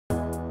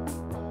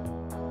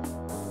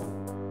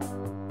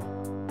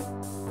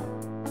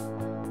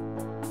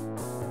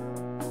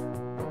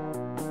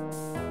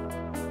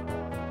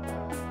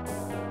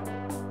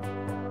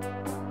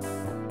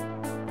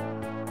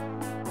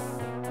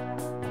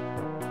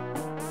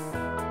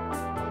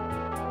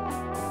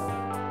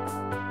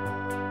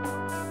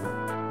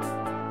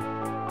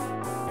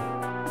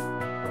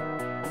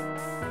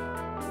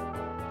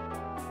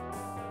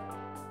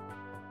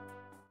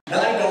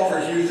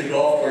use the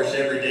golf course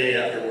every day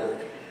after work.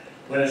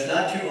 When it's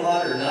not too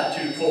hot or not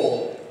too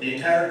cold, the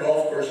entire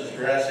golf course's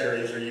grass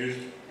areas are used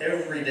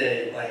every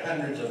day by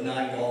hundreds of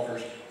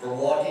non-golfers for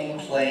walking,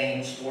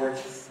 playing,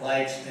 sports,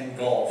 bikes, and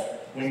golf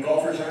when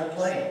golfers aren't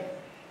playing.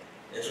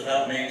 It's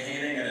about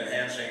maintaining and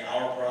enhancing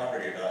our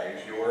property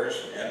values, yours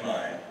and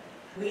mine.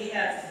 We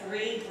have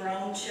 3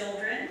 grown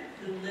children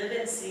who live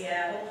in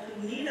Seattle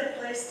who need a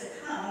place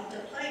to come to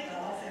play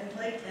golf and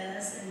play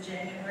tennis in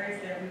January,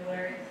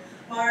 February,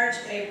 March,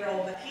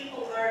 April. But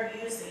people are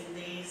using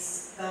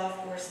these golf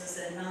courses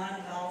in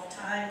non-golf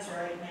times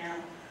right now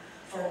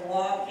for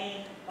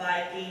walking,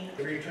 biking.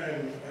 Every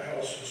time a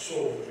house is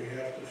sold, we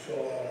have to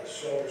fill out a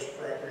seller's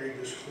property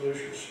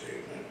disclosure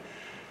statement.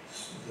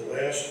 The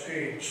last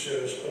page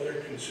says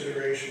other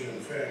consideration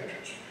and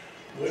factors.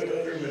 What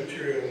other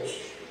materials,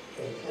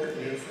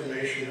 important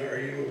information are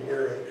you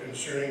aware of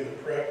concerning the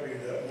property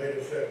that might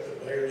affect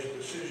the buyer's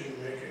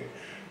decision-making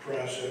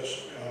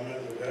process,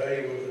 the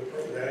value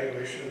of the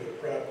valuation of the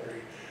property?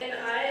 And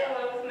I,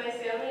 along with my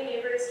family,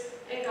 neighbors,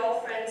 and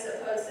golf friends,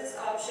 oppose this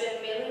option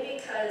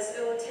mainly because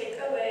it will take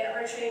away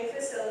our training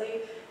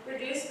facility,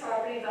 reduce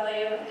property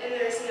value, and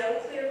there's no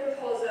clear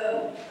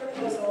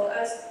proposal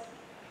as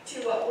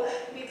to what will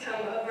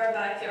become of our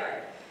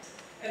backyard.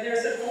 And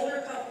there's an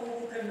older couple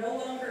who can no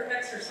longer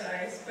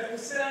exercise, but who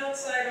sit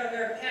outside on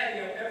their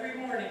patio every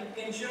morning,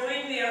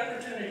 enjoying the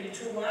opportunity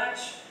to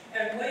watch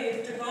and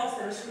wave to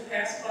golfers who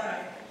pass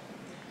by.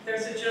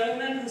 There's a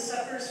gentleman who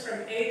suffers from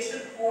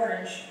Agent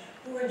Orange,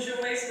 who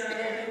enjoys not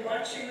only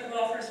watching the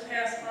golfers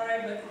pass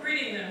by, but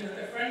greeting them with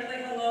a friendly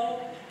hello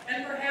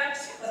and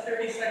perhaps a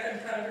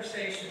 30-second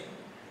conversation.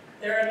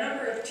 There are a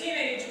number of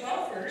teenage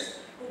golfers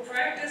who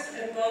practice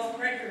and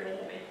golf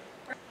regularly.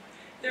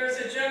 There is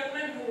a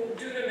gentleman who,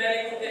 due to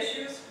medical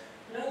issues,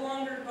 no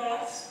longer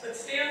golfs, but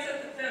stands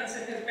at the fence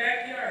in his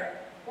backyard,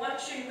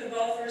 watching the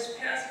golfers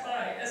pass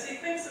by as he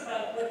thinks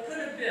about what could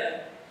have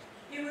been.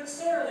 He would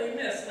sorely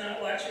miss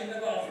not watching the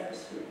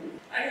golfers.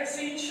 I have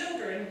seen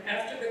children,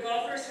 after the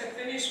golfers have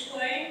finished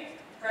playing,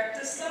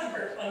 practice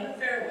soccer on the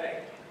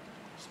fairway.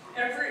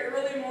 Every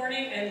early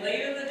morning and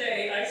late in the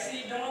day, I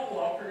see dog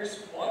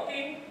walkers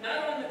walking,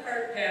 not on the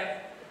cart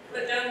path,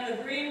 but down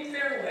the green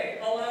fairway,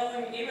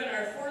 allowing even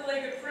our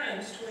 4-legged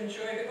friends to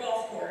enjoy the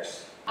golf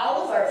course.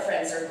 All of our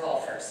friends are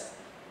golfers,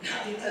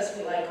 not because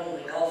we like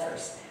only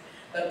golfers,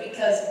 but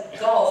because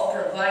golf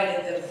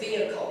provided the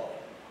vehicle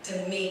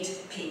to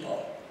meet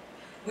people.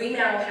 We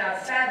now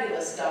have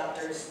fabulous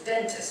doctors,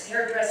 dentists,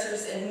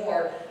 hairdressers, and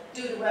more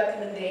due to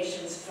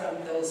recommendations from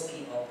those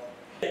people.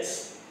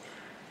 It's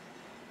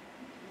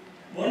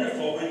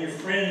wonderful when your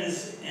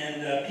friends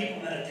and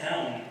people out of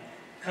town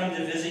come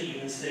to visit you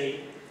and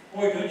say,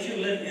 boy, don't you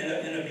live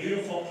in a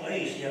beautiful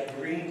place? You have a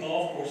green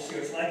golf course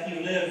here. It's like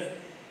you live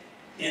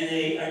in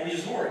a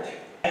resort.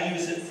 I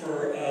use it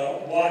for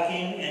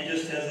walking and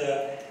just as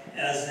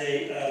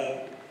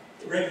a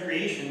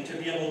recreation to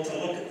be able to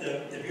look at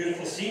the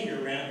beautiful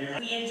scenery around here.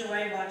 We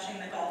enjoy watching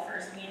the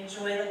golfers. We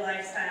enjoy the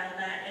lifestyle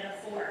that it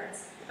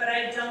affords. But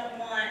I don't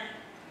want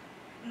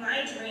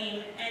my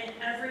dream and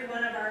every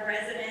one of our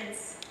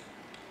residents'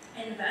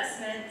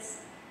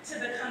 investments to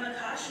become a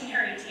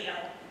cautionary tale.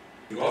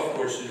 Golf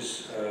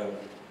courses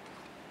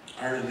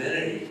are an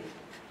amenity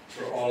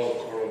for all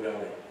of Oro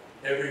Valley.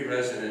 Every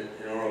resident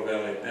in Oro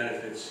Valley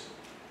benefits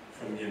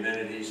from the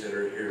amenities that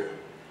are here.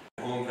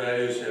 Home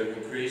values have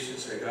increased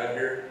since I got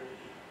here.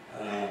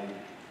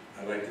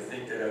 I'd like to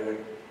think that I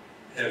would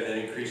have that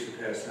increase to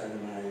pass on to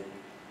my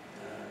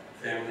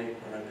family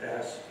when I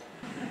pass.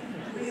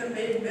 We have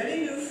made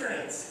many new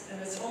friends,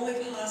 and it's only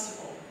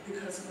possible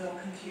because of El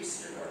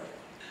Conquistador.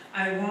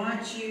 I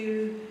want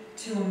you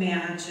to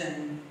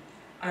imagine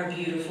our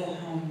beautiful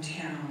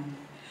hometown.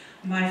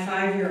 My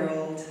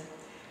 5-year-old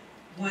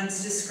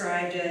once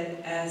described it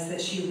as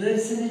that she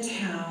lives in a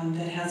town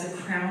that has a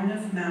crown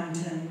of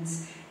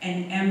mountains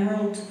and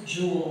emerald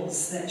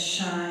jewels that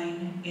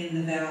shine in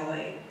the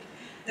valley.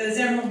 Those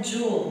emerald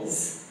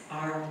jewels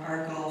are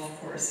our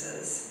golf courses.